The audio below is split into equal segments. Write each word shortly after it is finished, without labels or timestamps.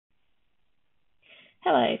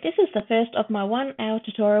Hello, this is the first of my 1-hour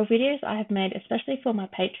tutorial videos I have made especially for my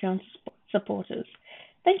Patreon supporters.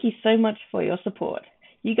 Thank you so much for your support.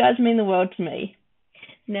 You guys mean the world to me.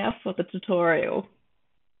 Now for the tutorial.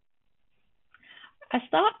 I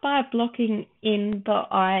start by blocking in the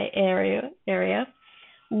eye area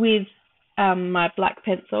with my black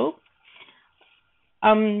pencil.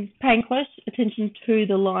 I'm paying close attention to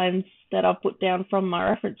the lines that I've put down from my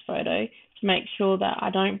reference photo to make sure that I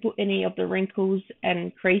don't put any of the wrinkles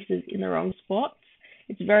and creases in the wrong spots.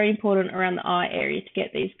 It's very important around the eye area to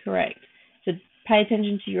get these correct. So pay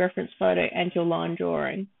attention to your reference photo and your line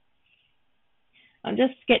drawing. I'm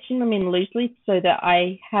just sketching them in loosely so that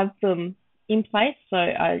I have them in place so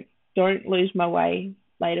I don't lose my way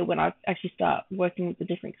later when I actually start working with the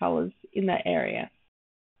different colours in that area.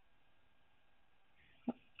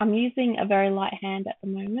 I'm using a very light hand at the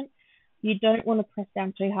moment. You don't want to press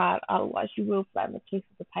down too hard, otherwise you will flatten the tooth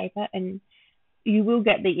of the paper and you will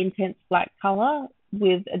get the intense black colour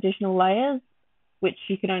with additional layers, which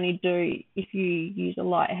you can only do if you use a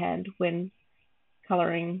light hand when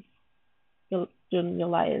colouring doing your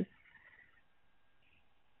layers.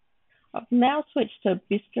 I've now switched to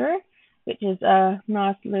Biscuit, which is a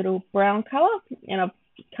nice little brown colour, and I've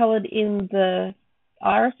coloured in the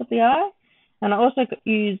iris of the eye. And I also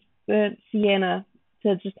use burnt sienna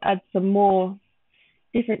to just add some more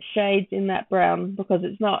different shades in that brown because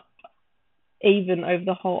it's not even over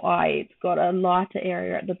the whole eye. It's got a lighter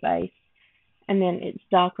area at the base and then it's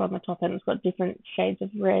darker on the top and it's got different shades of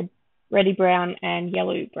red, reddy brown and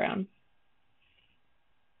yellow brown.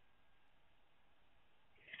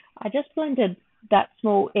 I just blended that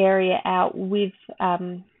small area out with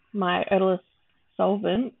my odourless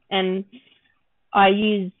solvent, and I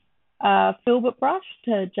use a filbert brush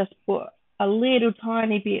to just put a little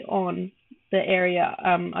tiny bit on the area.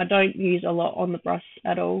 I don't use a lot on the brush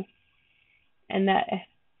at all, and that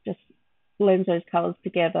just blends those colours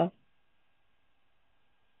together.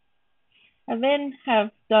 I then have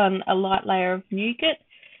done a light layer of nougat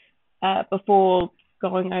before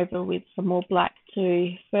going over with some more black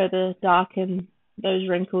to further darken those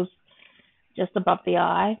wrinkles just above the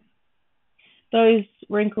eye. Those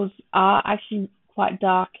wrinkles are actually quite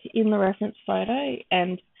dark in the reference photo,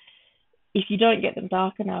 and if you don't get them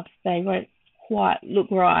dark enough, they won't quite look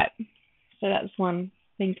right. So that's one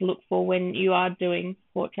thing to look for when you are doing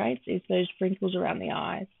portraits, is those wrinkles around the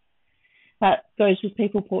eyes. That goes with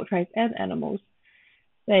people portraits and animals.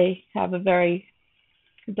 They have a very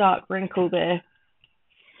dark wrinkle there.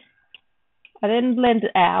 I then blend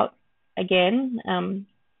it out again,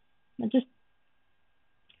 just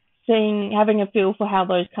having a feel for how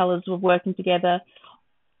those colours were working together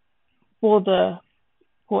for the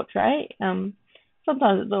portrait.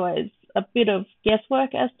 Sometimes it's always a bit of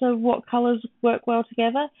guesswork as to what colours work well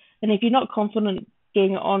together, and if you're not confident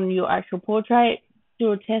getting it on your actual portrait,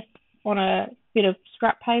 do a test on a bit of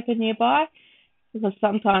scrap paper nearby, because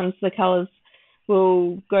sometimes the colours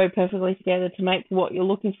will go perfectly together to make what you're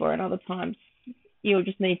looking for, and other times you'll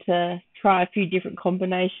just need to try a few different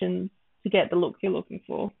combinations to get the look you're looking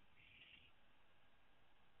for.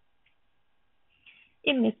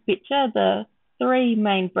 In this picture, the three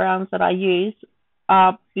main browns that I use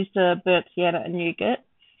are Vista, Burnt Sienna and Nougat.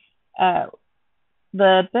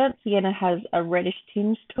 The Burnt Sienna has a reddish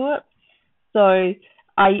tinge to it, so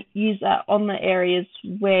I use that on the areas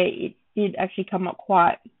where it did actually come up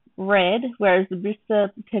quite red, whereas the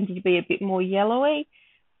Vista tended to be a bit more yellowy,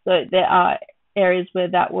 so there are areas where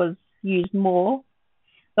that was used more.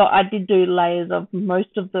 So I did do layers of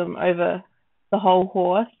most of them over the whole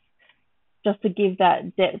horse, just to give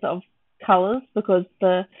that depth of colours, because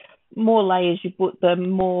the more layers you put, the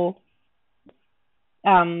more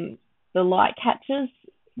the light catches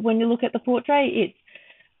when you look at the portrait. It's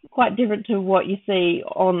quite different to what you see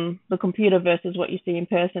on the computer versus what you see in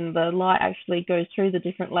person. The light actually goes through the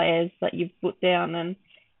different layers that you've put down, and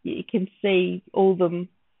you can see all the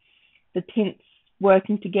tints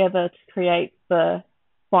working together to create the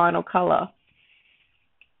final colour.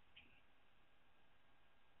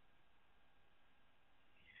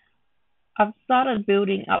 I've started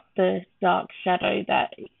building up the dark shadow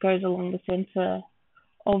that goes along the centre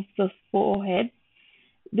of the forehead.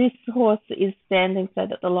 This horse is standing so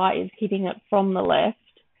that the light is hitting it from the left,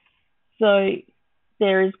 so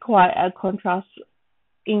there is quite a contrast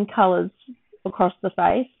in colours across the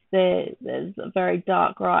face. There's a very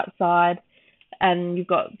dark right side, and you've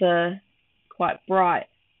got the quite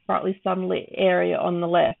brightly sunlit area on the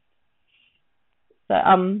left. So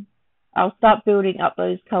I'll start building up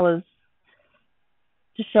those colours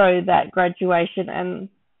to show that graduation, and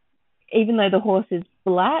even though the horse is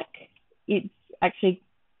black, it's actually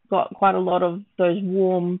got quite a lot of those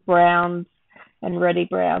warm browns and reddy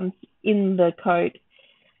browns in the coat,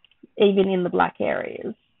 even in the black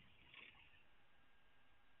areas.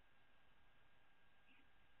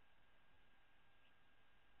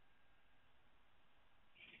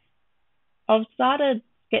 I've started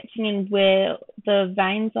sketching in where the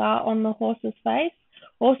veins are on the horse's face.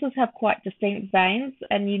 Horses have quite distinct veins,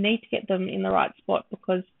 and you need to get them in the right spot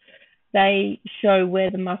because they show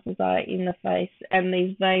where the muscles are in the face, and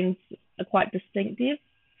these veins are quite distinctive.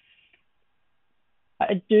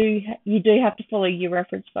 You do have to follow your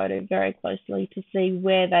reference photo very closely to see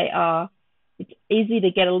where they are. It's easy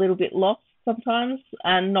to get a little bit lost sometimes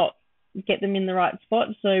and not get them in the right spot.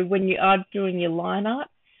 So when you are doing your line art,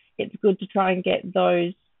 it's good to try and get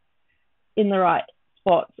those in the right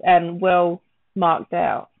spots and well marked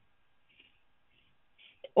out.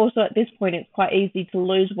 Also, at this point, it's quite easy to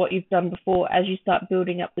lose what you've done before as you start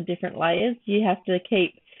building up the different layers. You have to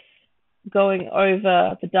keep going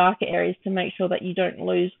over the darker areas to make sure that you don't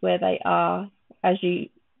lose where they are as you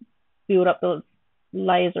build up the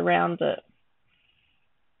layers around it.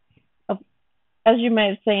 As you may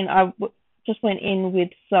have seen, I just went in with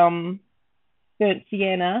some burnt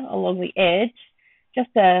sienna along the edge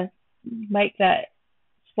just to make that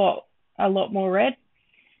spot a lot more red.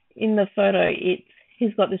 In the photo,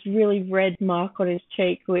 he's got this really red mark on his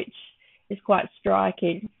cheek, which is quite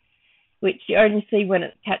striking, which you only see when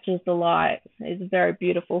it catches the light. It's a very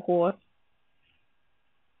beautiful horse.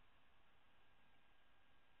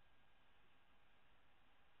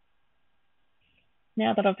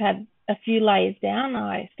 Now that I've had a few layers down,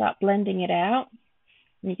 I start blending it out.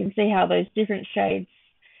 And you can see how those different shades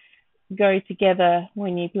go together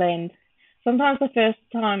when you blend. Sometimes the first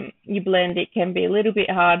time you blend, it can be a little bit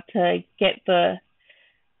hard to get the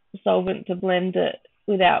solvent to blend it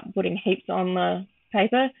without putting heaps on the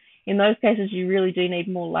paper. In those cases, you really do need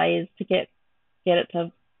more layers to get it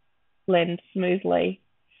to blend smoothly.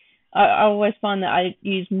 I always find that I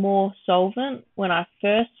use more solvent when I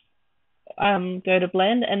first go to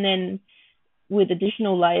blend, and then with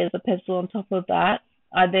additional layers of pencil on top of that,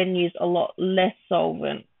 I then use a lot less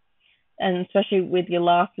solvent. And especially with your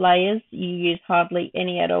last layers, you use hardly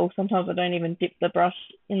any at all. Sometimes I don't even dip the brush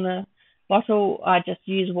in the bottle. I just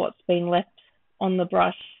use what's been left on the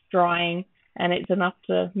brush drying, and it's enough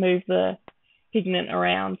to move the pigment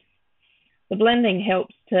around. The blending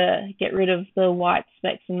helps to get rid of the white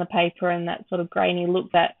specks in the paper and that sort of grainy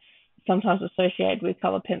look that is sometimes associated with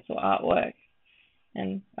colour pencil artwork.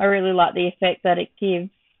 And I really like the effect that it gives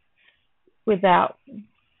without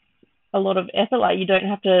a lot of effort. Like, you don't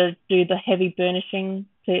have to do the heavy burnishing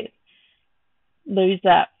to lose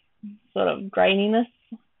that sort of graininess.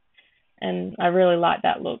 And I really like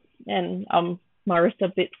that look. And my wrist's a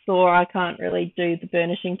bit sore. I can't really do the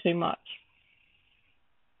burnishing too much.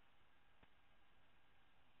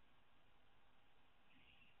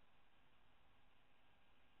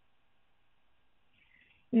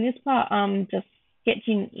 In this part, I'm just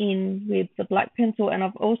sketching in with the black pencil, and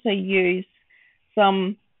I've also used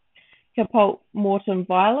some Copalt Mortem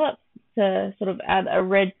Violet to sort of add a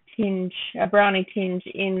red tinge, a brownie tinge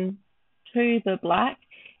into the black.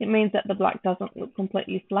 It means that the black doesn't look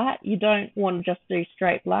completely flat. You don't want to just do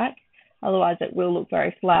straight black, otherwise it will look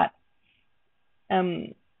very flat.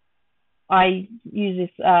 I use this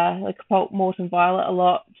the Copalt Mortem Violet a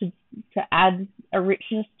lot to add a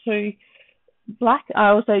richness to black. I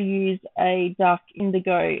also use a dark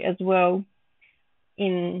indigo as well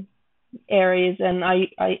in areas, and I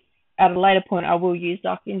at a later point I will use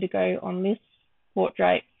dark indigo on this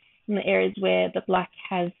portrait in the areas where the black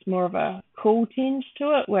has more of a cool tinge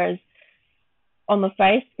to it, whereas on the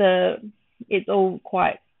face it's all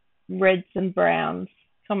quite reds and browns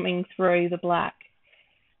coming through the black.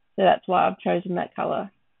 So that's why I've chosen that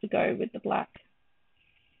colour to go with the black.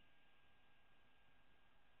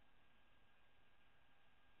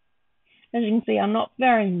 As you can see, I'm not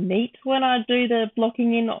very neat when I do the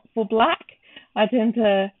blocking in for black.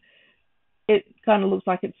 It kind of looks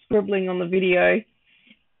like it's scribbling on the video.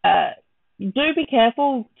 Do be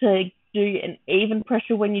careful to do an even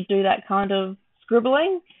pressure when you do that kind of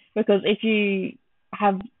scribbling, because if you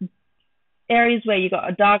have areas where you've got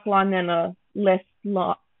a dark line and a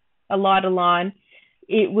lighter line,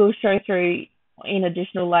 it will show through in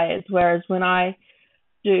additional layers, whereas when I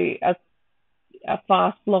do a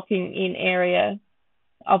fast blocking in area,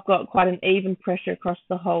 I've got quite an even pressure across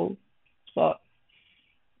the whole spot.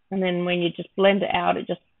 And then when you just blend it out, it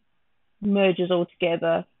just merges all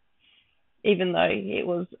together, even though it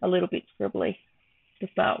was a little bit scribbly to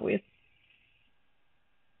start with.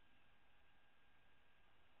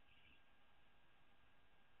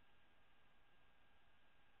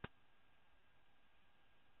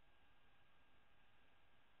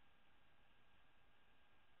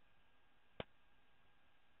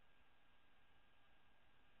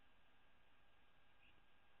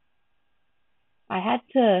 I had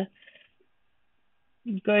to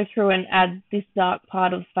go through and add this dark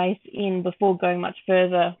part of the face in before going much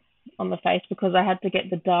further on the face, because I had to get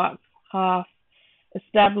the dark half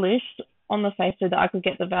established on the face so that I could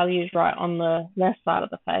get the values right on the left side of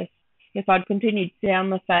the face. If I'd continued down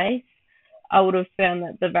the face, I would have found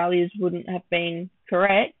that the values wouldn't have been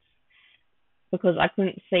correct because I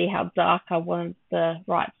couldn't see how dark I wanted the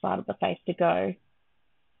right side of the face to go.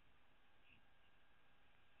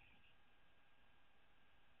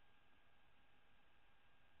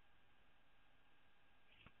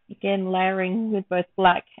 Again, layering with both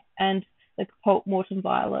black and the Cobalt Morton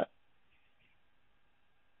Violet.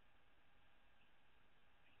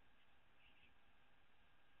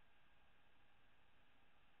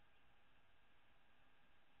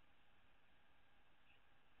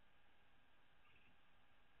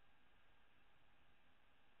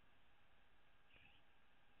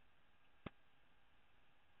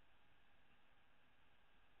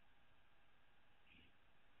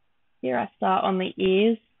 Here I start on the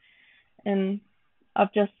ears, and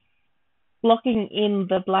I've just blocking in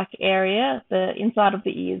the black area. The inside of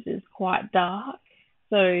the ears is quite dark,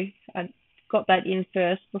 so I got that in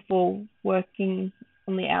first before working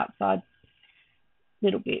on the outside a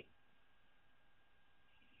little bit.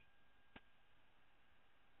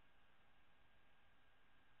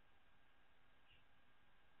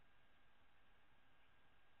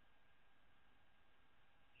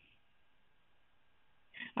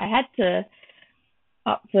 I had to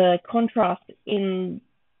up the contrast in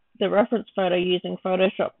the reference photo using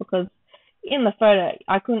Photoshop because in the photo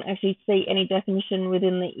I couldn't actually see any definition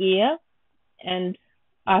within the ear, and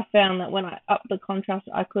I found that when I upped the contrast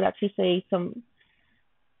I could actually see some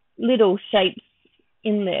little shapes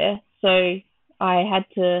in there, so I had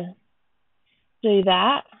to do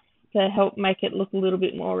that to help make it look a little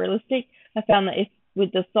bit more realistic. I found that if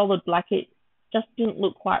with the solid black it just didn't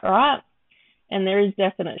look quite right, and there is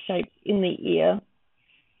definite shapes in the ear.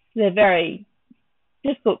 They're very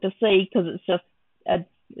difficult to see because it's just a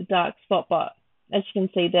dark spot, but as you can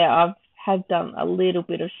see there, I have done a little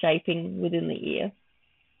bit of shaping within the ear.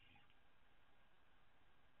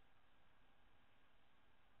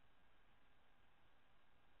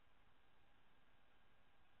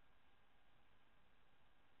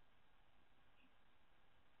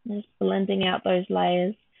 Just blending out those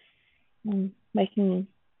layers and making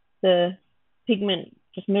the pigment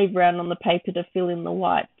just move around on the paper to fill in the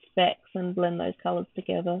white specks and blend those colours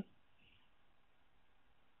together.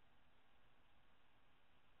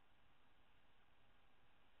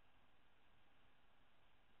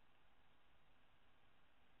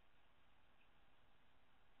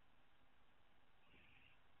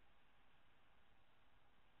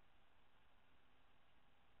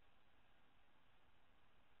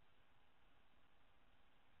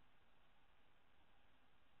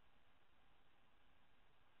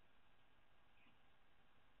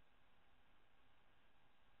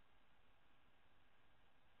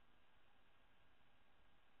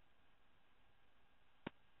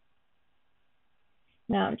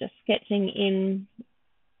 Now I'm just sketching in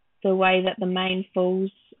the way that the mane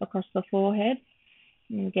falls across the forehead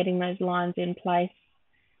and getting those lines in place.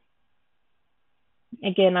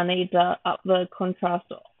 Again, I need to up the contrast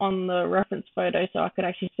on the reference photo so I could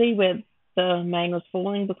actually see where the mane was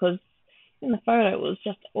falling, because in the photo it was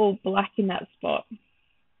just all black in that spot.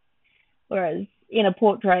 Whereas in a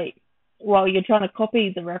portrait, while you're trying to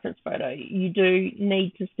copy the reference photo, you do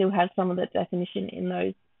need to still have some of the definition in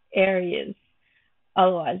those areas.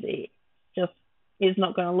 Otherwise, it just is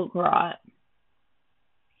not going to look right.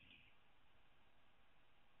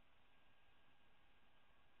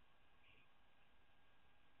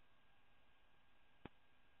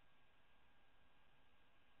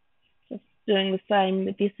 Just doing the same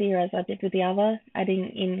with this ear as I did with the other, adding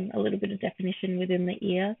in a little bit of definition within the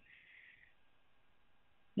ear.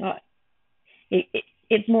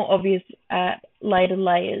 It's more obvious at later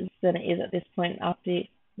layers than it is at this point,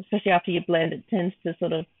 especially after you blend. It tends to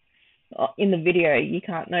sort of, in the video you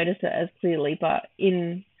can't notice it as clearly, but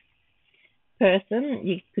in person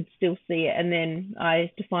you could still see it, and then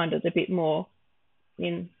I defined it a bit more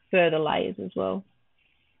in further layers as well.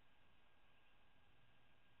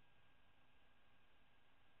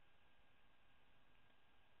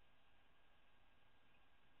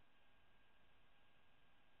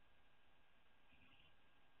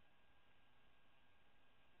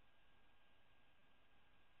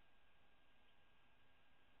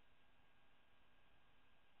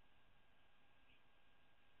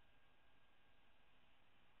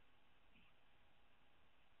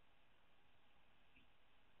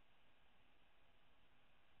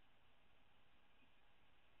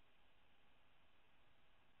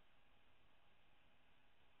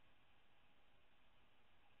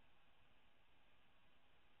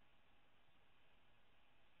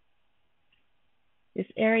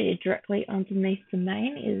 this area directly underneath the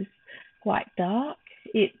mane is quite dark.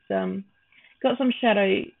 It's got some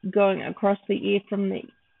shadow going across the ear from the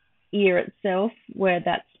ear itself, where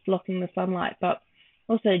that's blocking the sunlight, but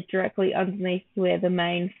also directly underneath where the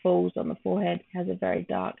mane falls on the forehead has a very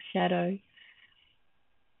dark shadow.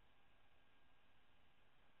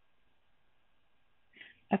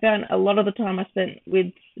 I found a lot of the time I spent with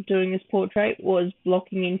doing this portrait was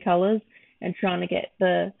blocking in colours and trying to get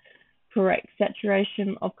the correct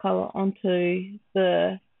saturation of colour onto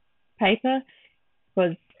the paper,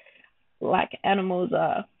 because like animals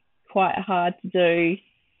are quite hard to do.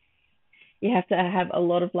 You have to have a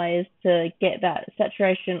lot of layers to get that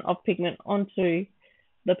saturation of pigment onto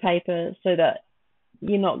the paper so that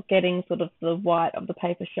you're not getting sort of the white of the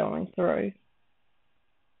paper showing through.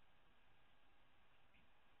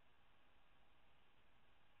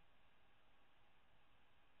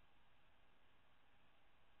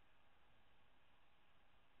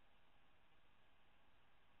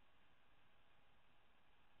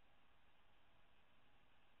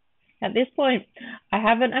 At this point, I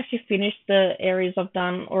haven't actually finished the areas I've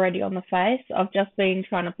done already on the face. I've just been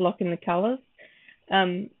trying to block in the colours.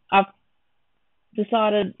 I've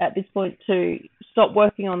decided at this point to stop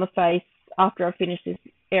working on the face after I finish this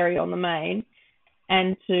area on the mane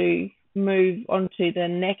and to move on to the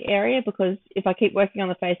neck area, because if I keep working on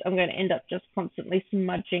the face, I'm going to end up just constantly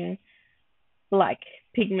smudging black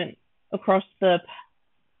pigment across the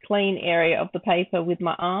clean area of the paper with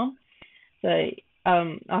my arm. So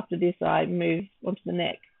after this, I move onto the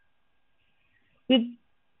neck. With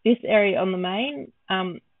this area on the mane,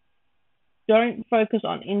 don't focus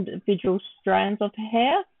on individual strands of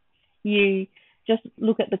hair. You just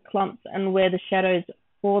look at the clumps and where the shadows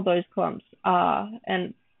for those clumps are,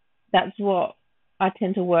 and that's what I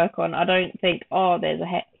tend to work on. I don't think, oh, there's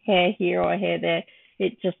a hair here or a hair there.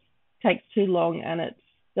 It just takes too long and it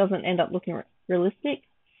doesn't end up looking realistic.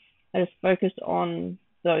 I just focus on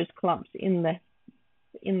those clumps in the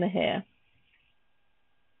hair.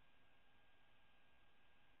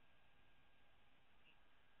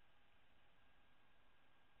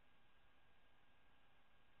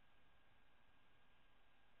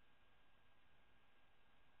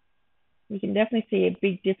 You can definitely see a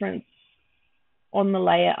big difference on the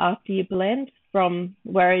layer after you blend from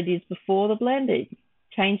where it is before the blend. It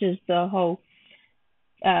changes the whole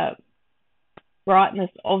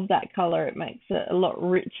brightness of that color. It makes it a lot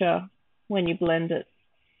richer when you blend it.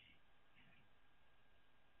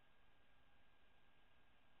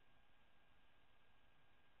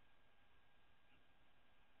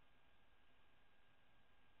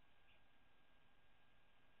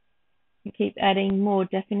 You keep adding more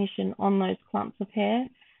definition on those clumps of hair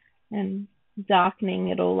and darkening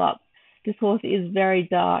it all up. This horse is very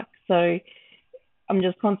dark, so I'm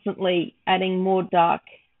just constantly adding more dark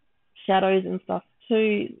shadows and stuff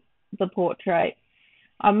to the portrait.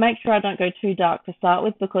 I make sure I don't go too dark to start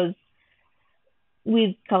with, because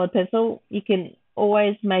with colored pencil you can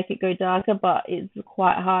always make it go darker, but it's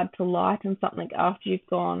quite hard to lighten something after you've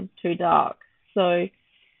gone too dark. So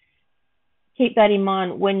keep that in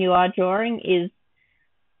mind when you are drawing, is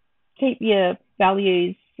keep your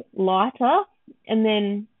values lighter, and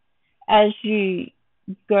then as you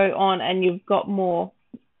go on and you've got more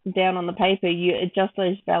down on the paper, you adjust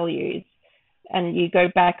those values and you go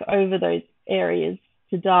back over those areas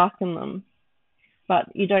to darken them,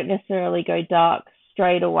 but you don't necessarily go dark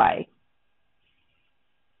straight away.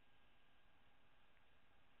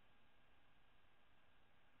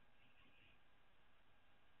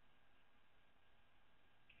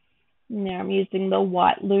 Now I'm using the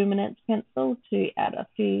white luminance pencil to add a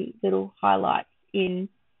few little highlights in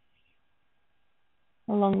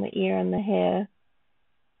along the ear and the hair.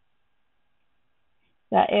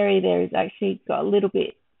 That area there is actually got a little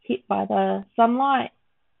bit hit by the sunlight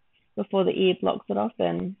before the ear blocks it off,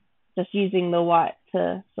 and just using the white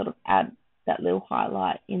to sort of add that little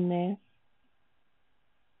highlight in there.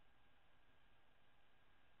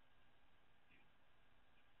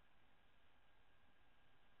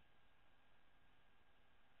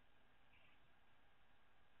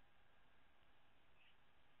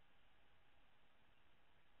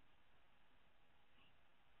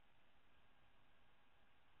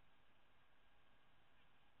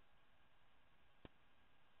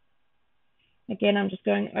 Again, I'm just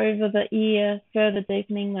going over the ear, further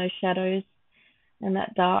deepening those shadows and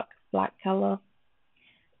that dark black color.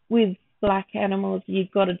 With black animals,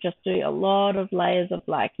 you've got to just do a lot of layers of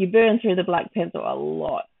black. You burn through the black pencil a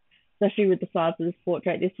lot, especially with the size of this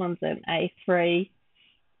portrait. This one's an A3,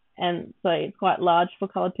 and so it's quite large for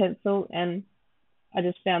colored pencil, and I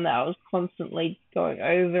just found that I was constantly going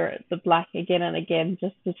over the black again and again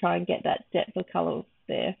just to try and get that depth of colour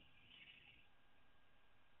there.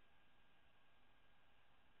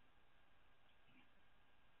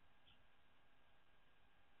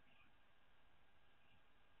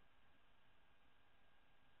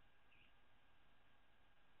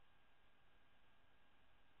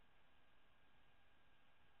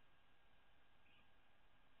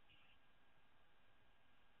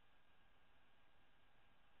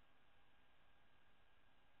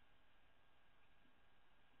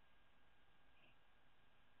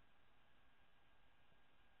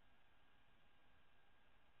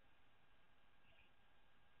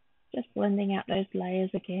 Just blending out those layers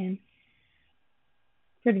again.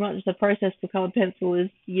 Pretty much the process for colored pencil is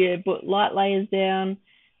you put light layers down,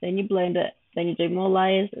 then you blend it, then you do more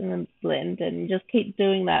layers and then blend, and you just keep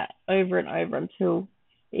doing that over and over until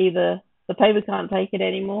either the paper can't take it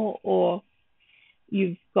anymore or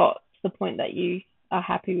you've got to the point that you are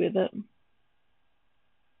happy with it.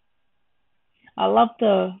 I love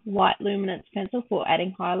the white luminance pencil for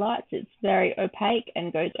adding highlights. It's very opaque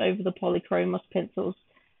and goes over the Polychromos pencils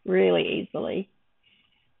really easily.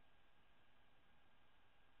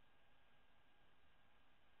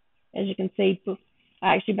 As you can see,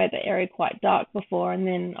 I actually made the area quite dark before, and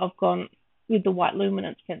then I've gone with the white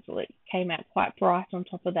luminance pencil. It came out quite bright on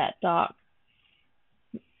top of that dark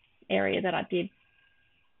area that I did.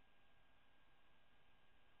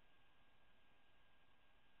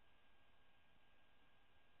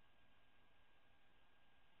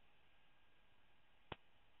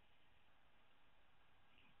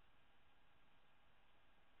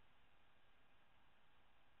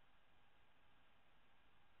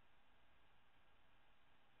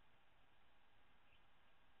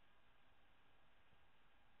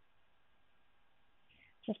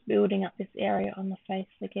 Just building up this area on the face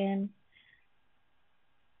again.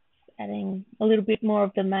 Just adding a little bit more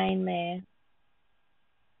of the mane there.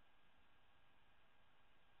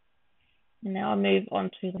 And now I move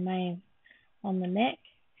on to the mane on the neck.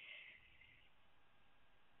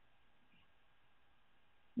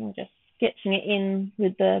 I'm just sketching it in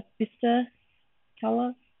with the Vista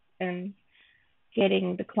colour and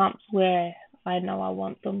getting the clumps where I know I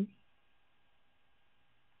want them.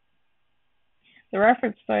 The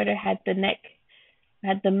reference photo had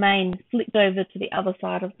the mane flipped over to the other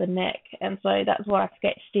side of the neck, and so that's what I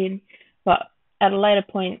sketched in. But at a later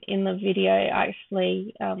point in the video, I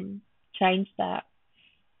actually changed that.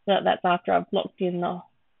 So that's after I've blocked in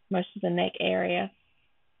most of the neck area.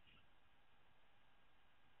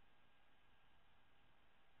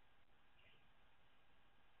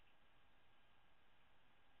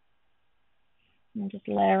 I'm just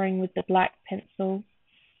layering with the black pencil,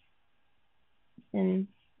 and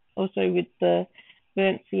also with the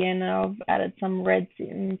burnt sienna, I've added some reds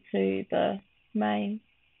into the mane.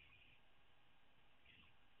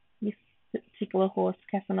 This particular horse,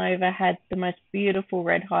 Casanova, had the most beautiful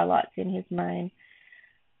red highlights in his mane.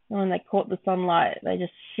 And when they caught the sunlight, they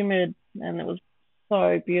just shimmered, and it was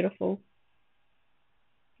so beautiful.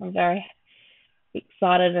 I'm very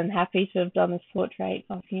excited and happy to have done this portrait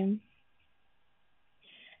of him.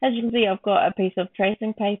 As you can see, I've got a piece of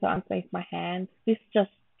tracing paper underneath my hand. This just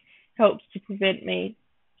helps to prevent me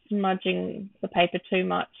smudging the paper too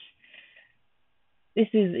much. This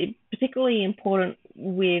is particularly important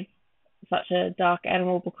with such a dark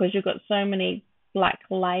animal because you've got so many black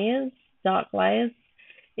layers, dark layers.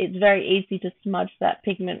 It's very easy to smudge that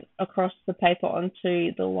pigment across the paper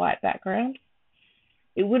onto the white background.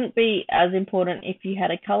 It wouldn't be as important if you had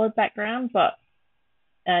a coloured background, but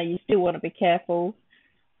you still want to be careful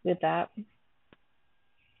with that.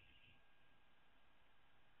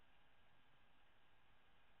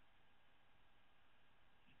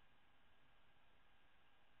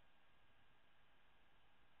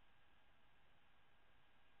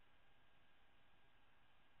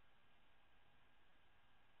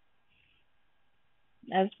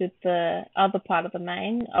 As with the other part of the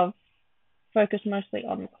mane, I've focused mostly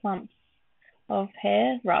on the clumps of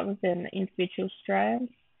hair rather than the individual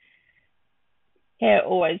strands. Hair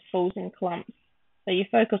always falls in clumps, so you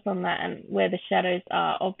focus on that and where the shadows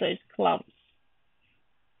are of those clumps.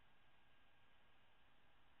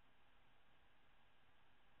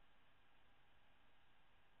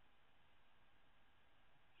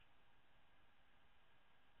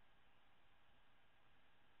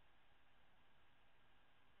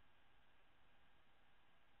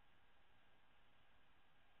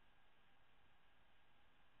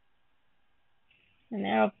 And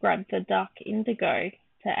now I've grabbed the dark indigo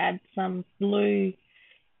to add some blue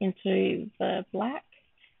into the black,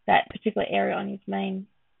 that particular area on his mane.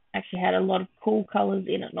 actually had a lot of cool colors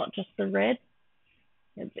in it, not just the red.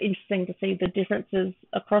 It's interesting to see the differences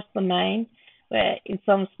across the mane, where in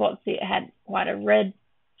some spots it had quite a red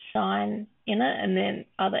shine in it, and then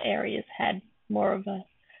other areas had more of a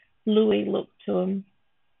bluey look to them.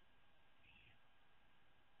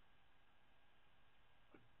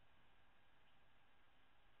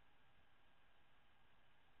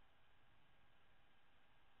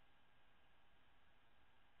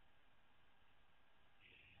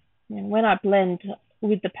 And when I blend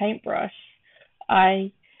with the paintbrush,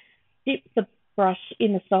 I dip the brush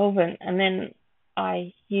in the solvent and then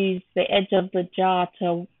I use the edge of the jar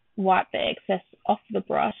to wipe the excess off the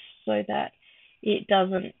brush so that it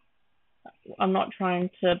doesn't, I'm not trying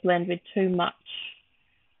to blend with too much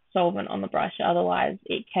solvent on the brush, otherwise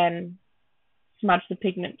it can smudge the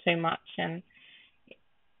pigment too much. And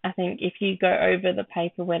I think if you go over the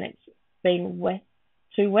paper when it's been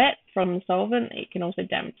too wet from the solvent, it can also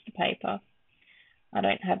damage the paper. I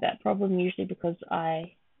don't have that problem usually because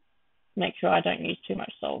I make sure I don't use too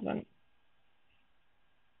much solvent.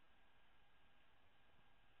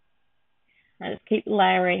 I just keep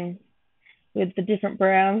layering with the different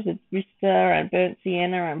browns, with Vista and burnt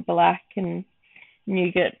sienna and black and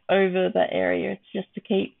nougat over the area. It's just to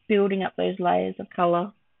keep building up those layers of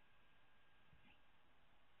colour.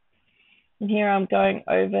 And here I'm going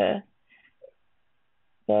over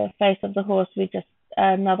the face of the horse with just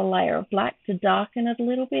another layer of black to darken it a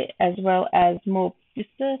little bit, as well as more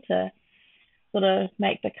Vista to sort of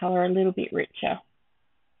make the colour a little bit richer.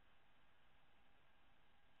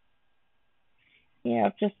 Yeah,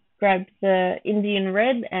 I've just grabbed the Indian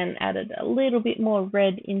red and added a little bit more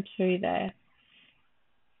red into there.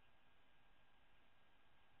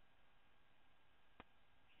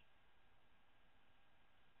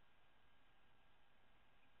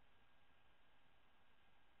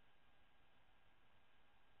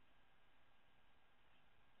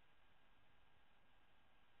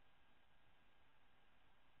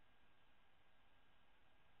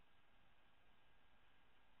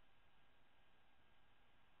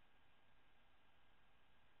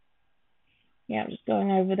 Yeah, I'm just going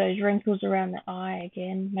over those wrinkles around the eye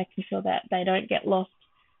again, making sure that they don't get lost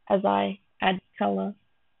as I add colour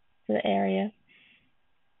to the area.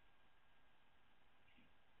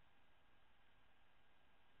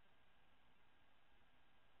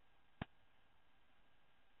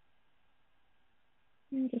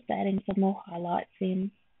 And just adding some more highlights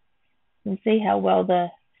in. You can see how well the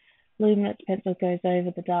luminance pencil goes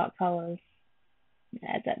over the dark colours.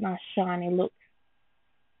 Add that nice shiny look.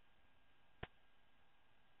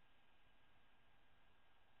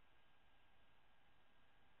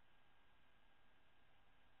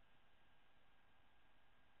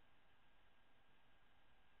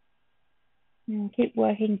 And keep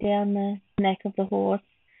working down the neck of the horse.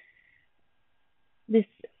 This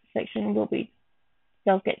section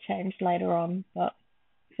does get changed later on, but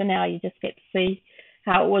for now you just get to see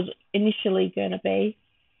how it was initially going to be.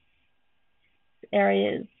 This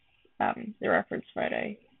area is the reference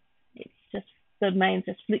photo. It's just the mane's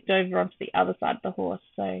just flipped over onto the other side of the horse,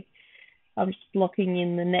 so I'm just blocking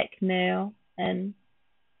in the neck now and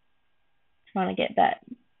trying to get that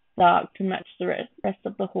dark to match the rest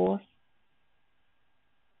of the horse.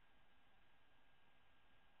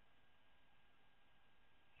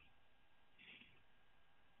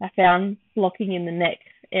 I found blocking in the neck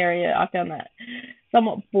area, I found that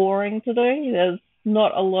somewhat boring to do. There's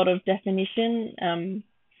not a lot of definition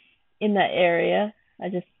in that area. I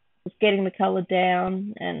just was getting the colour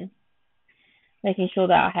down and making sure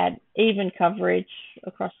that I had even coverage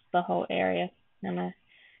across the whole area. And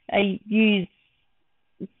I use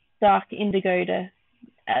dark indigo to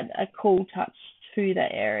add a cool touch to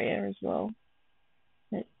that area as well.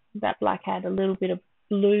 That black had a little bit of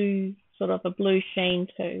blue, sort of a blue sheen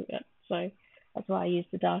to it, so that's why I used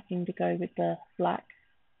the dark indigo with the black.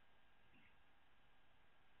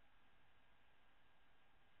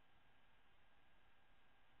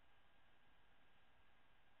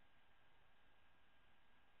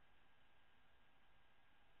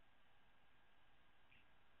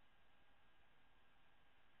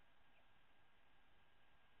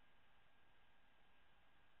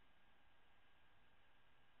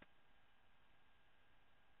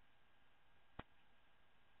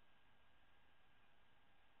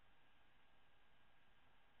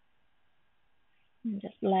 And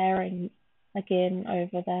just layering again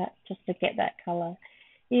over that just to get that colour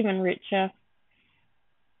even richer.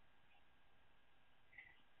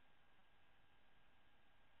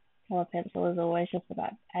 Colour pencil is always just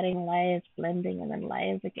about adding layers, blending, and then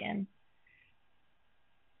layers again.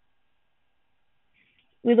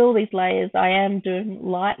 with all these layers, I am doing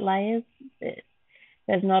light layers.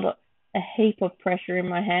 There's not a heap of pressure in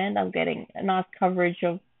my hand. I'm getting a nice coverage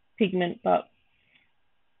of pigment, but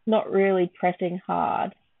not really pressing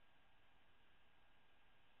hard.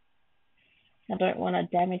 I don't want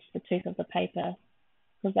to damage the tooth of the paper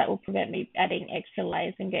because that will prevent me adding extra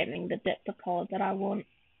layers and getting the depth of color that I want.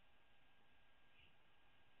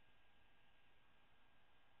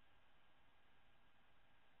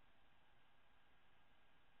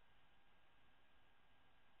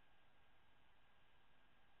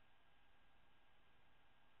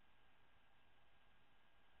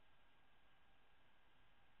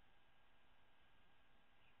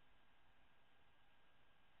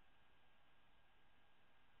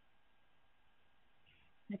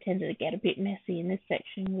 I tended to get a bit messy in this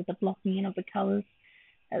section with the blocking in of the colors,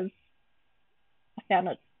 as I found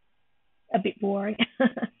it a bit boring.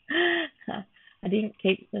 I didn't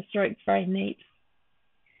keep the strokes very neat.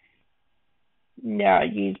 Now I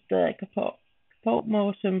used the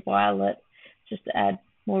Polychromos and Violet just to add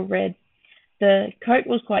more red. The coat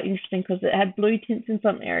was quite interesting because it had blue tints in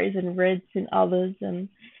some areas and reds in others, and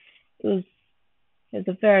it was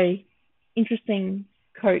a very interesting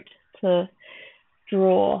coat to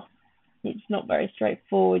draw. It's not very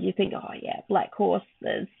straightforward. You think, oh yeah, black horse,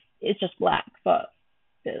 it's just black, but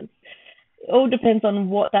it all depends on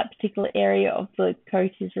what that particular area of the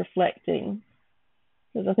coat is reflecting.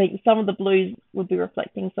 Because I think some of the blues would be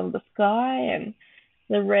reflecting some of the sky, and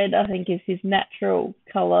the red I think is his natural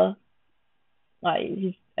color, like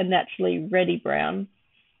he's a naturally reddy brown,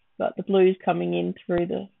 but the blues coming in through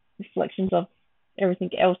the reflections of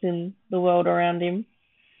everything else in the world around him.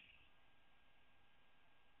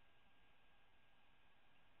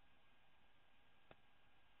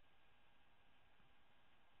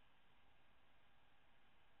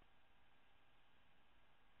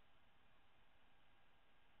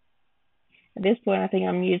 At this point, I think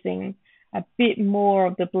I'm using a bit more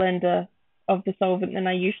of the blender of the solvent than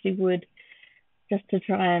I usually would, just to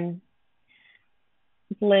try and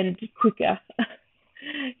blend quicker.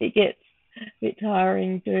 It gets a bit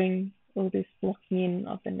tiring doing all this blocking in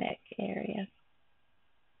of the neck area.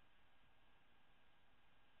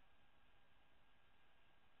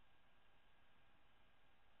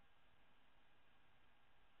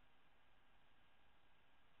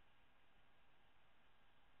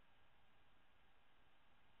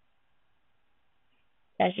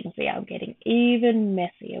 As you can see, I'm getting even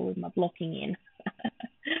messier with my blocking in.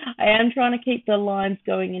 I am trying to keep the lines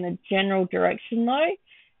going in a general direction though.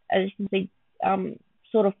 As you can see,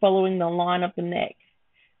 sort of following the line of the neck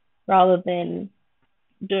rather than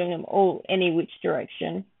doing them all any which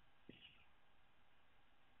direction.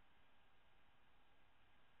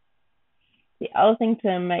 The other thing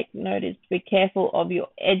to make note is to be careful of your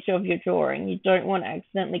edge of your drawing. You don't want to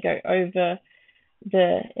accidentally go over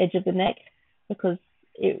the edge of the neck because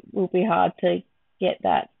it will be hard to get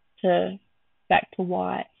that to back to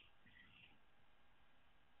white.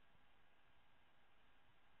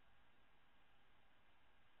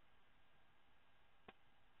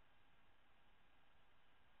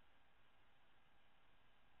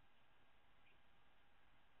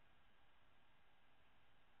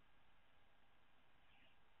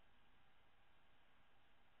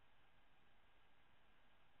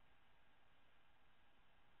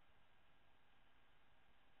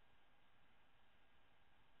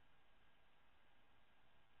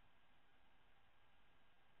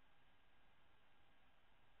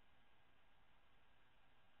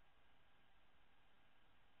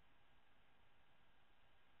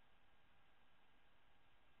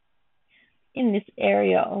 In this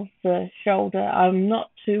area of the shoulder, I'm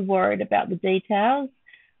not too worried about the details.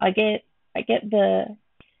 I get the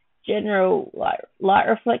general light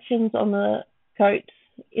reflections on the coat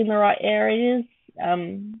in the right areas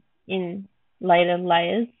in later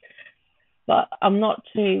layers, but I'm not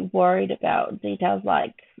too worried about details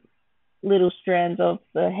like little strands of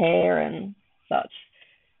the hair and such,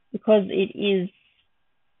 because it is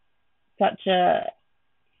such a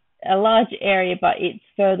large area, but it's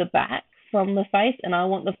further back from the face, and I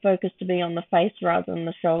want the focus to be on the face rather than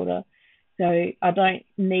the shoulder. So I don't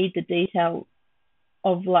need the detail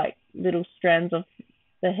of like little strands of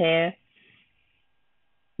the hair.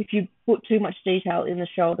 If you put too much detail in the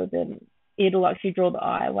shoulder, then it'll actually draw the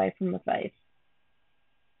eye away from the face.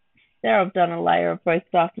 There I've done a layer of both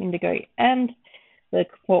dark indigo and the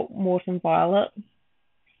Morton Violet,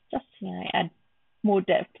 just to add more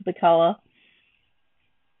depth to the colour.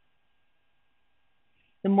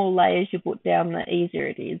 The more layers you put down, the easier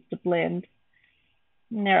it is to blend.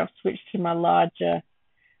 Now I've switched to my larger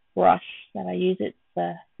brush that I use. It's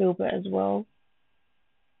the Filbert as well.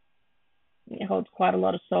 It holds quite a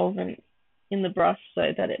lot of solvent in the brush so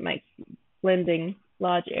that it makes blending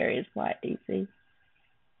large areas quite easy.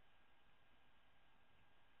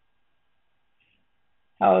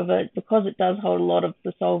 However, because it does hold a lot of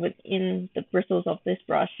the solvent in the bristles of this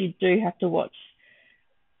brush, you do have to watch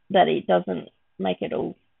that it doesn't make it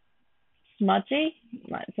all smudgy.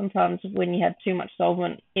 Like sometimes when you have too much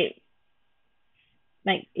solvent, it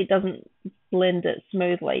doesn't blend it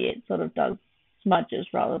smoothly. It sort of does smudges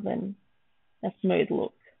rather than a smooth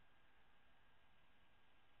look.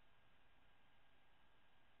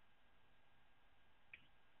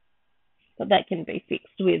 But that can be fixed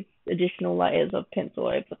with additional layers of pencil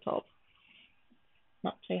over the top.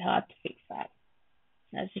 Not too hard to fix that.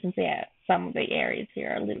 As you can see, some of the areas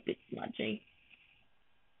here are a little bit smudgy.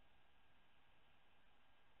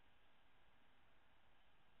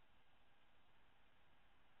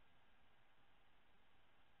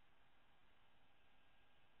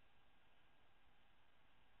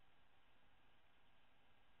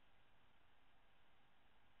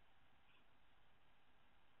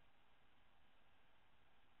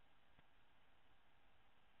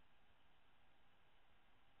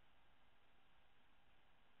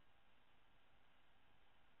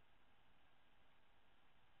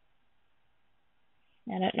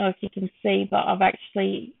 I don't know if you can see, but I've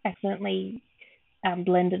actually accidentally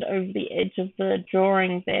blended over the edge of the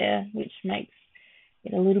drawing there, which makes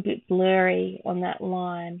it a little bit blurry on that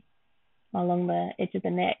line along the edge of the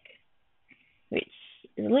neck, which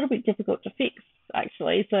is a little bit difficult to fix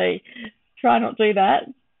actually. So try not to do that.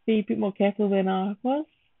 Be a bit more careful than I was.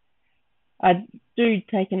 I do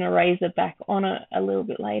take an eraser back on it a little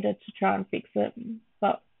bit later to try and fix it,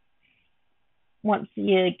 but once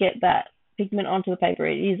you get that pigment onto the paper,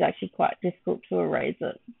 it is actually quite difficult to erase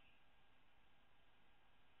it.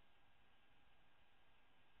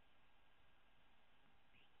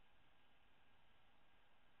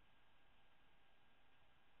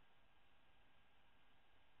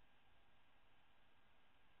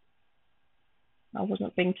 I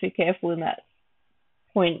wasn't being too careful in that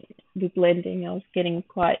point with blending. I was getting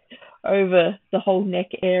quite over the whole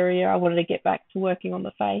neck area. I wanted to get back to working on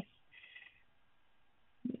the face.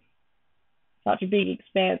 Such a big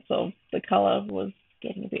expanse of the color was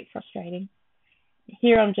getting a bit frustrating.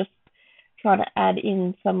 Here I'm just trying to add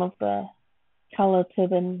in some of the color to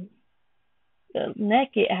the neck.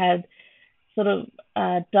 It had sort of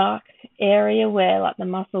a dark area where like the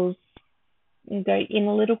muscles go in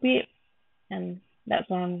a little bit, and that's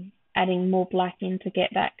why I'm adding more black in to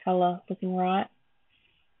get that color looking right.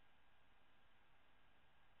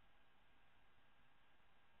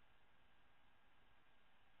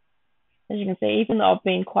 As you can see, even though I've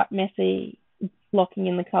been quite messy blocking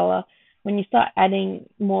in the color, when you start adding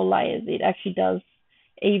more layers, it actually does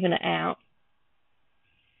even it out.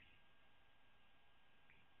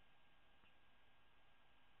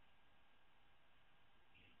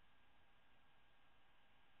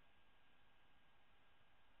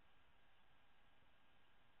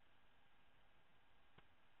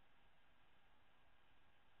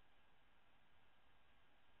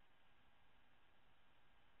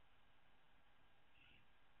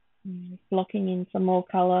 Blocking in some more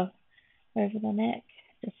color over the neck,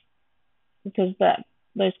 just because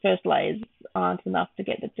those first layers aren't enough to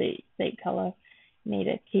get the deep color. You need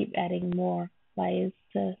to keep adding more layers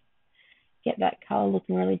to get that color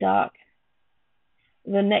looking really dark.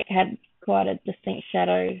 The neck had quite a distinct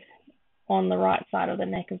shadow on the right side of the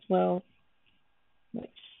neck as well, which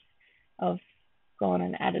I've gone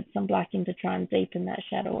and added some black in to try and deepen that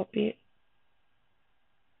shadow a bit.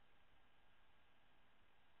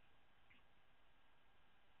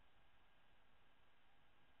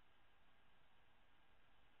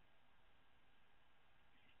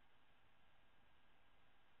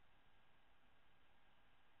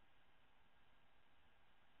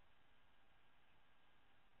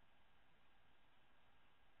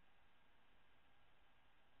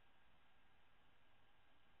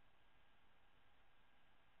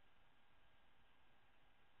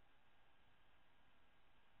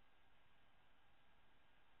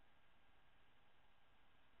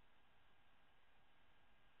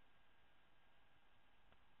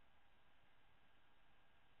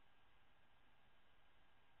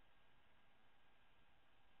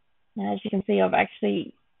 Now, as you can see, I've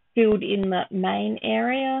actually filled in the main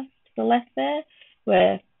area to the left there,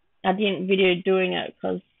 where I didn't video doing it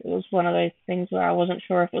because it was one of those things where I wasn't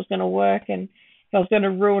sure if it was going to work and if I was going to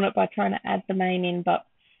ruin it by trying to add the main in, but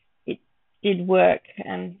it did work,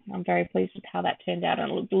 and I'm very pleased with how that turned out, and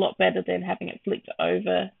it looked a lot better than having it flipped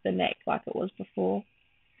over the neck like it was before.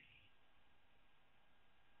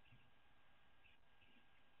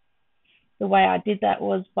 the way I did that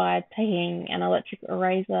was by taking an electric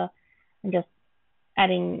eraser and just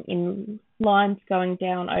adding in lines going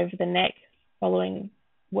down over the neck, following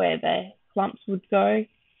where the clumps would go,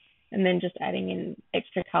 and then just adding in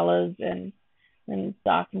extra colors and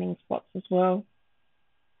darkening spots as well.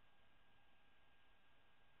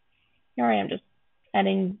 Here I am just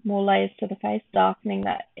adding more layers to the face, darkening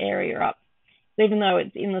that area up. Even though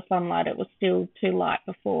it's in the sunlight, it was still too light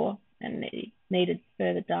before and it needed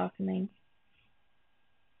further darkening.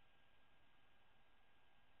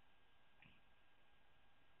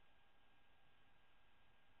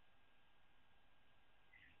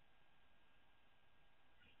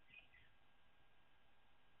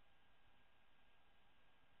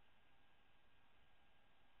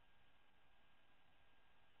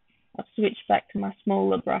 I've switched back to my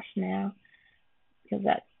smaller brush now because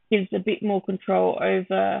that gives a bit more control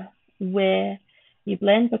over where you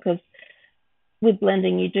blend, because with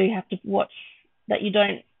blending you do have to watch that you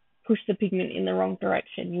don't push the pigment in the wrong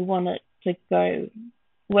direction. You want it to go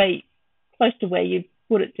close to where you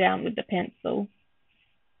put it down with the pencil.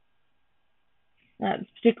 It's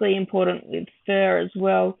particularly important with fur as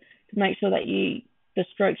well, to make sure that the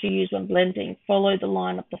strokes you use when blending follow the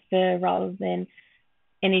line of the fur rather than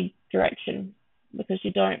any direction, because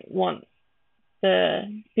you don't want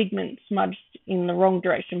the pigment smudged in the wrong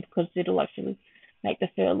direction, because it'll actually make the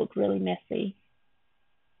fur look really messy.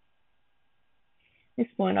 At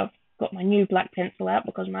this point I've got my new black pencil out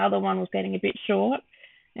because my other one was getting a bit short,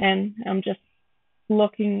 and I'm just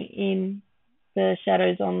blocking in the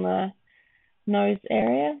shadows on the nose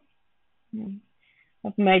area.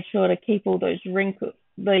 I've made sure to keep all those wrinkles,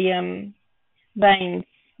 the veins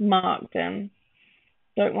marked, and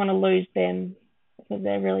don't want to lose them because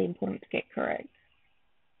they're really important to get correct.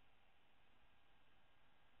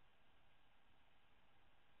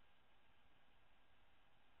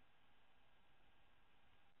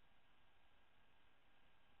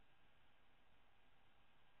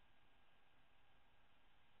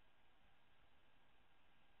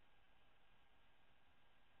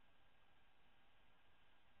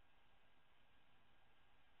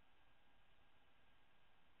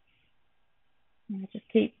 And I just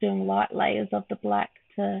keep doing light layers of the black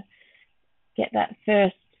to get that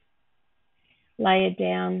first layer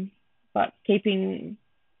down, but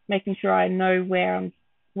making sure I know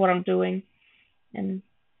what I'm doing, and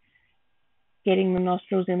getting the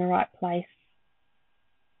nostrils in the right place.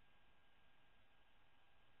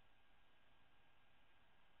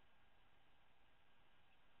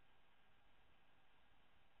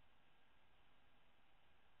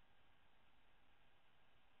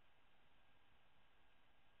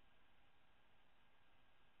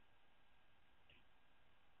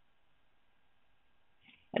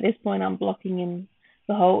 At this point, I'm blocking in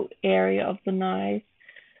the whole area of the nose.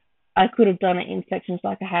 I could have done it in sections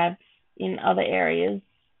like I have in other areas,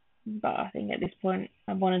 but I think at this point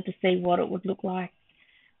I wanted to see what it would look like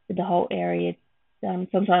with the whole area done.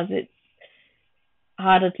 Sometimes it's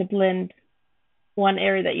harder to blend one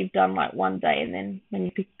area that you've done like one day, and then when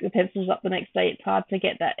you pick the pencils up the next day, it's hard to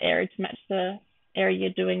get that area to match the area you're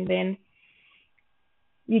doing then.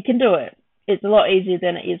 You can do it. It's a lot easier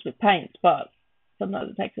than it is with paints, but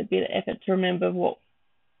sometimes it takes a bit of effort to remember what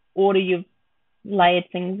order you've layered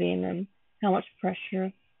things in and how much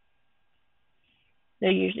pressure.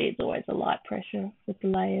 It's always a light pressure with the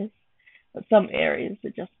layers, but some areas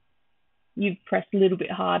are just, you've pressed a little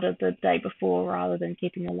bit harder the day before rather than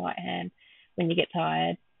keeping a light hand when you get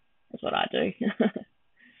tired. That's what I do.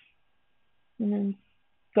 And then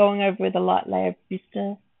going over with a light layer of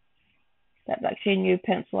Vista. That's actually a new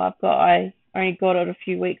pencil I've got. I only got it a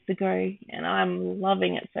few weeks ago, and I'm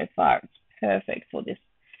loving it so far. It's perfect for this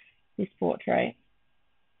portrait.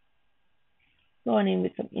 Going in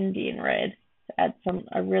with some Indian red to add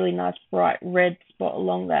a really nice bright red spot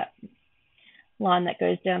along that line that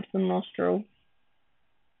goes down to the nostril.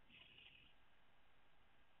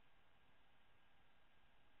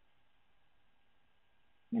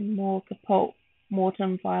 And more Capult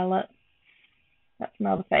Mortem Violet. That's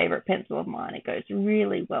another favourite pencil of mine. It goes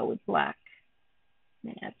really well with black.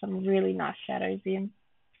 It adds some really nice shadows in.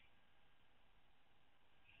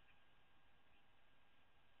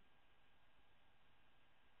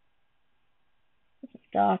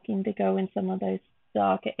 Darking to go in some of those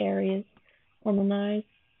darker areas on the nose.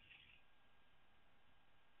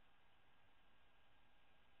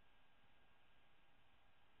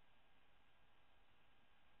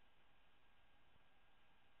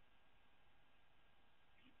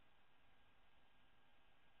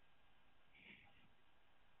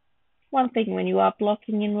 One thing when you are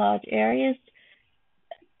blocking in large areas,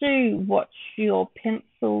 do watch your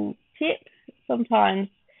pencil tip. Sometimes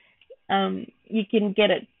you can get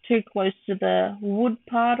it too close to the wood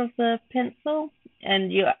part of the pencil,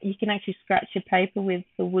 and you can actually scratch your paper with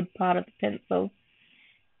the wood part of the pencil,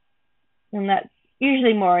 and that's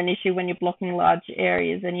usually more an issue when you're blocking large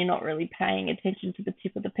areas and you're not really paying attention to the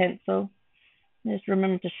tip of the pencil. Just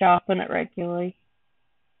remember to sharpen it regularly.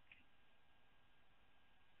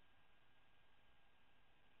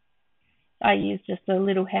 I use just a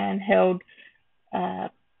little handheld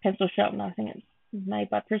pencil sharpener. I think it's made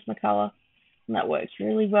by Prismacolor, and that works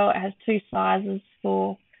really well. It has two sizes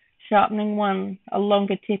for sharpening, one a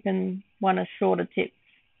longer tip and one a shorter tip.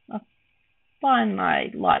 I find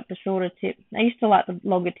I like the shorter tip. I used to like the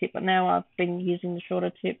longer tip, but now I've been using the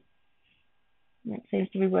shorter tip. It seems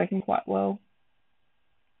to be working quite well.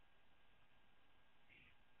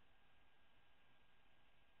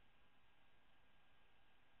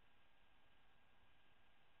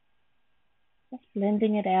 Just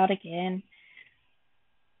blending it out again.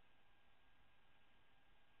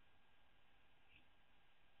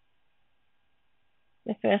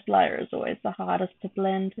 The first layer is always the hardest to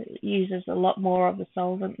blend. It uses a lot more of the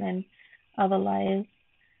solvent than other layers.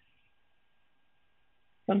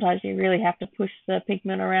 Sometimes you really have to push the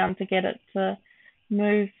pigment around to get it to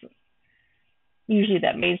move. Usually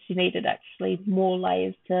that means you needed actually more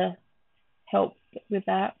layers to help with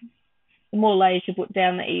that. The more layers you put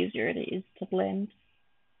down, the easier it is to blend.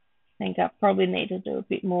 I think I probably need to do a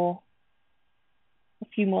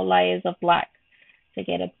few more layers of black to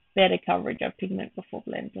get a better coverage of pigment before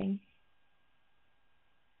blending.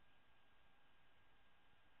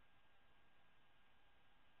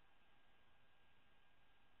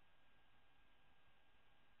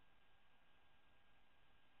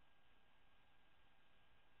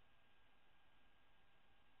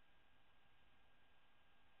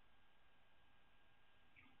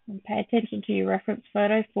 And pay attention to your reference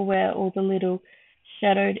photo for where all the little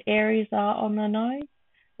shadowed areas are on the nose.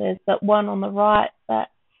 There's that one on the right that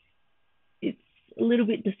it's a little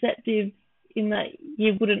bit deceptive in that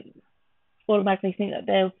you wouldn't automatically think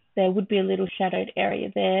that there would be a little shadowed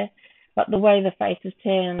area there, but the way the face is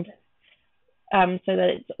turned so that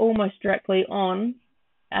it's almost directly on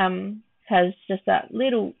has just that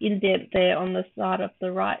little indent there on the side of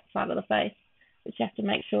the right side of the face, which you have to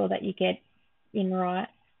make sure that you get in right.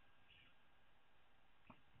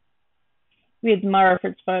 With my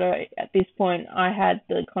reference photo at this point, I had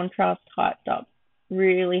the contrast hyped up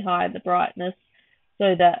really high, the brightness,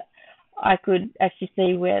 so that I could actually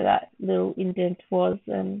see where that little indent was,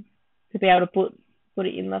 and to be able to put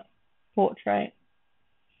it in the portrait.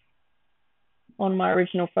 On my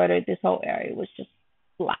original photo, this whole area was just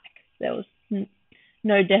black. There was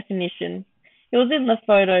no definition. It was in the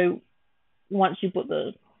photo once you put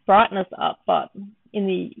the brightness up, but in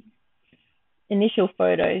the initial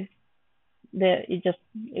photo,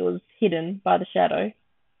 it was hidden by the shadow.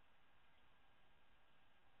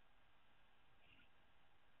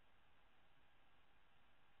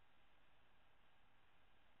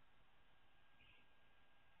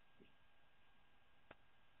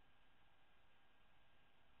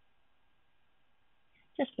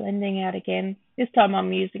 Just blending out again. This time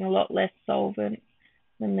I'm using a lot less solvent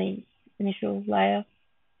than the initial layer.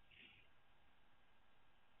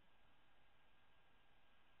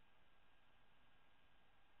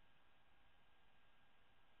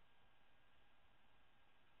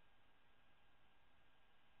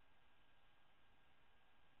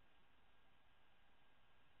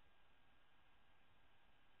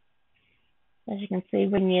 As you can see,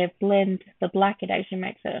 when you blend the black, it actually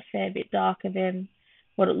makes it a fair bit darker than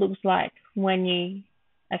what it looks like when you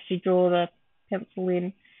actually draw the pencil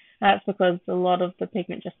in. That's because a lot of the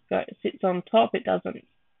pigment just sits on top. It doesn't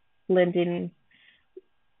blend in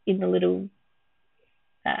the little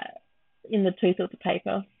in the tooth of the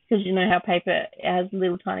paper, because you know how paper has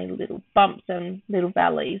little tiny little bumps and little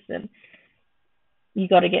valleys, and you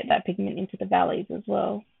got to get that pigment into the valleys as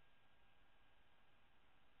well.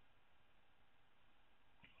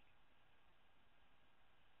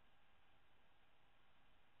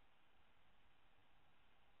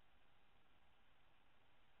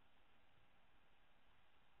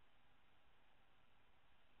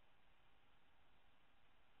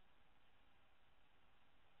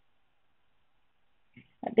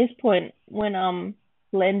 At this point, when I'm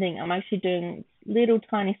blending, I'm actually doing little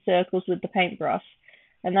tiny circles with the paintbrush,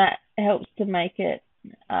 and that helps to make it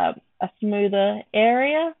a smoother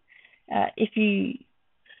area. If you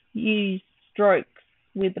use strokes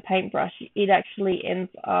with the paintbrush, it actually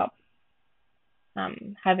ends up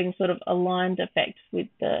having sort of a lined effect with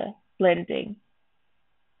the blending,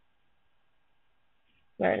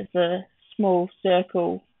 whereas a small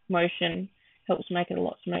circle motion helps make it a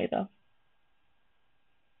lot smoother.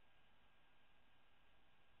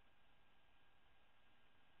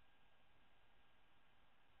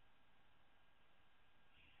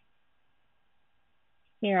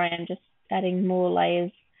 Here I am just adding more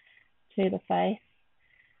layers to the face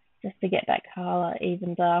just to get that colour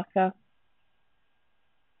even darker.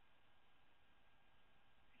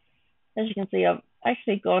 As you can see, I've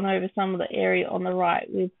actually gone over some of the area on the right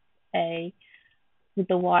with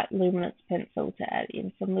the white luminance pencil to add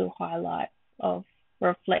in some little highlights of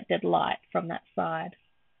reflected light from that side.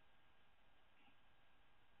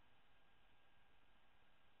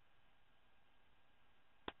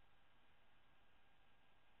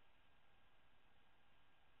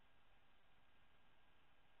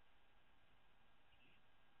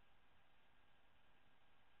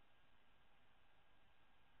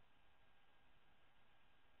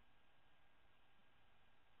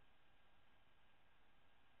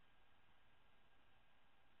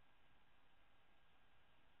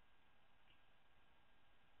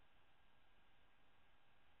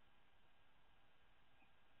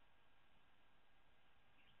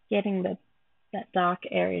 Getting that dark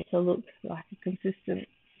area to look like a consistent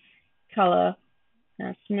colour,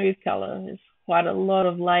 smooth colour, is quite a lot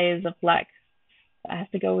of layers of black that has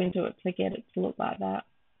to go into it to get it to look like that.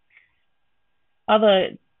 Other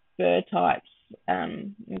fur types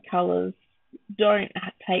and colours don't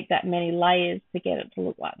take that many layers to get it to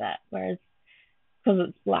look like that, whereas because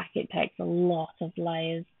it's black, it takes a lot of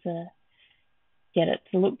layers to get it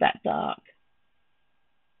to look that dark.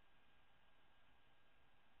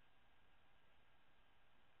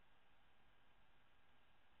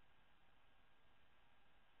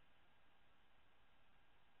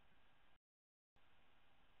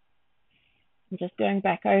 I'm just going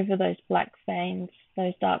back over those black veins,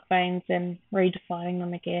 those dark veins, and redefining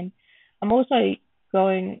them again. I'm also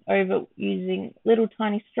going over using little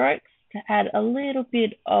tiny strokes to add a little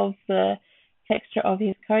bit of the texture of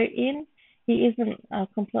his coat in. He isn't a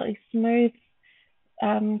completely smooth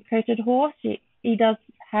coated horse. He does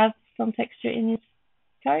have some texture in his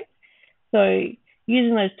coat. So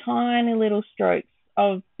using those tiny little strokes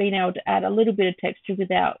of being able to add a little bit of texture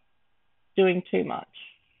without doing too much.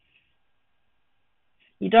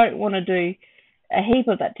 You don't want to do a heap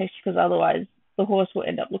of that texture because otherwise the horse will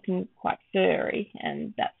end up looking quite furry,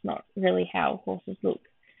 and that's not really how horses look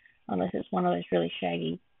unless it's one of those really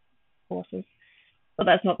shaggy horses. But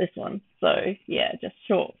that's not this one. So yeah, just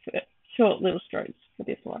short little strokes for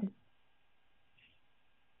this one.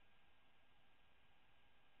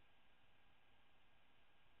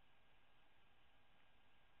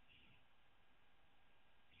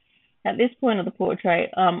 At this point of the portrait,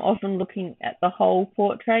 I'm often looking at the whole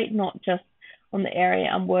portrait, not just on the area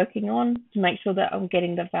I'm working on, to make sure that I'm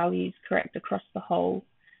getting the values correct across the whole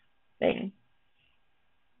thing.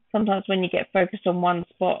 Sometimes when you get focused on one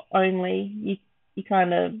spot only, you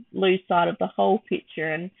kind of lose sight of the whole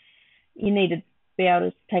picture, and you need to be able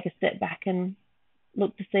to take a step back and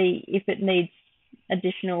look to see if it needs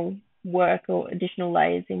additional work or additional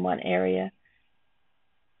layers in one area.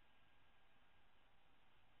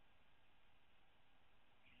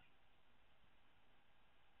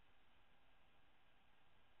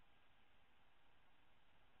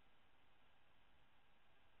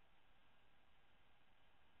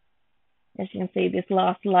 As you can see, this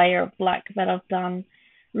last layer of black that I've done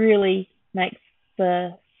really makes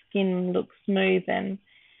the skin look smooth and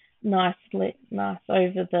nice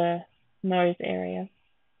over the nose area.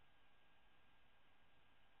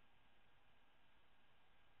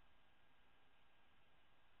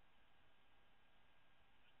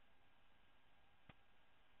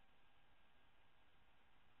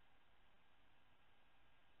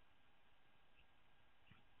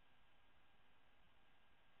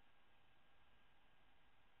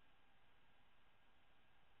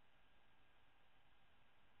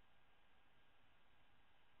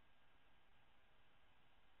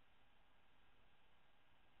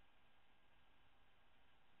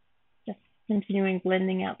 Just continuing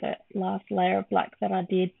blending out that last layer of black that I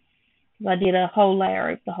did. I did a whole layer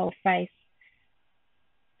over the whole face,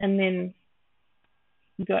 and then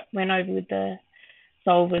went over with the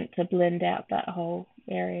solvent to blend out that whole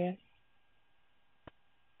area.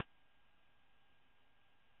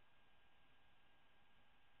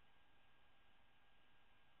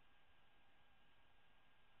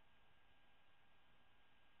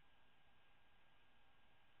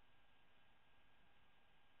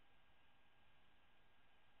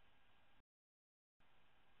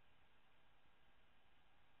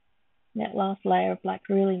 That last layer of black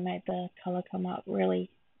really made the color come up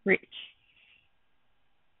really rich.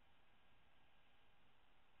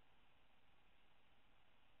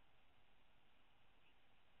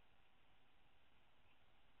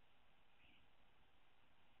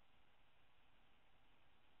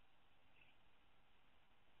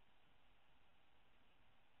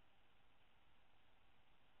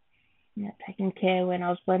 taking care when I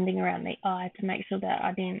was blending around the eye to make sure that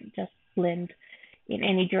I didn't just blend in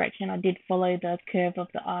any direction. I did follow the curve of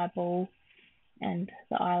the eyeball and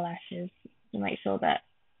the eyelashes to make sure that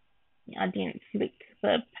I didn't flick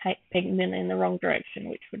the pigment in the wrong direction,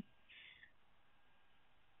 which would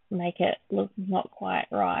make it look not quite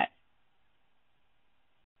right.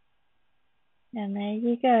 And there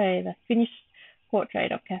you go, the finished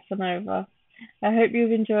portrait of Casanova. I hope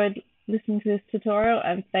you've enjoyed listening to this tutorial,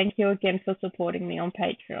 and thank you again for supporting me on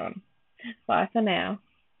Patreon. Bye for now.